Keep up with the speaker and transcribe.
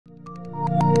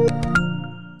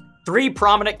Three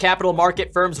prominent capital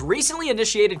market firms recently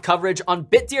initiated coverage on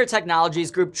Bitdeer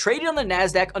Technologies Group, traded on the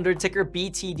NASDAQ under ticker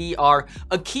BTDR,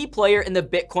 a key player in the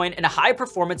Bitcoin and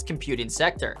high-performance computing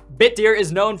sector. Bitdeer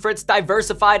is known for its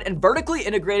diversified and vertically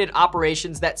integrated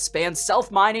operations that span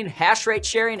self-mining, hash rate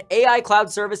sharing, AI cloud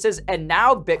services, and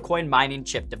now Bitcoin mining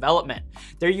chip development.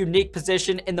 Their unique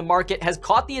position in the market has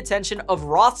caught the attention of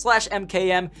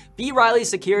Roth/MKM, B. Riley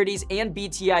Securities, and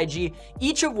BTIG,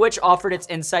 each of which offered its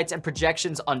insights and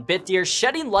projections on Bitdeer,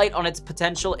 shedding light on its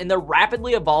potential in the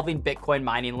rapidly evolving Bitcoin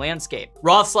mining landscape.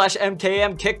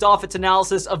 Roth/MKM kicked off its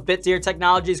analysis of Bitdeer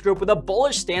Technologies Group with a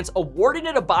bullish stance, awarding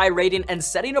it a buy rating and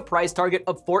setting a price target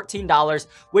of $14,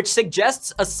 which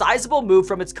suggests a sizable move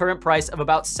from its current price of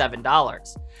about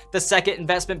 $7. The second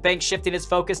investment bank shifting its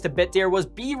focus to Bitdeer was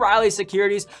B. Riley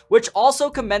Securities, which also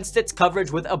commenced its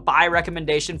coverage with a buy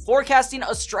recommendation, forecasting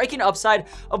a striking upside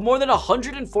of more than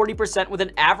 140% with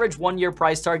an average one-year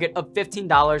price target of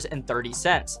 $15.30.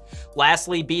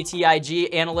 Lastly,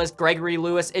 BTIG analyst Gregory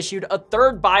Lewis issued a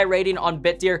third buy rating on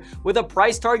Bitdeer with a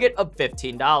price target of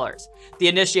 $15. The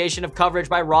initiation of coverage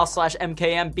by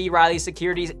Roth/MKM, B. Riley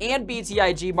Securities, and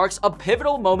BTIG marks a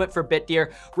pivotal moment for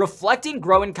Bitdeer, reflecting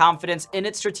growing confidence in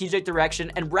its strategic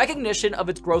direction and recognition of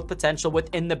its growth potential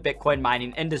within the Bitcoin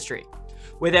mining industry.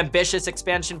 With ambitious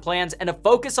expansion plans and a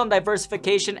focus on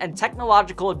diversification and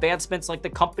technological advancements like the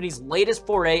company's latest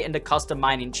foray into custom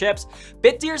mining chips,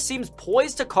 Bitdeer seems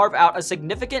poised to carve out a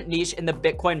significant niche in the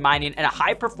Bitcoin mining and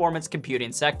high-performance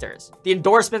computing sectors. The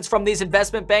endorsements from these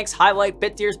investment banks highlight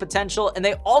Bitdeer's potential, and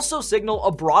they also signal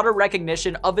a broader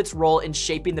recognition of its role in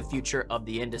shaping the future of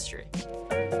the industry.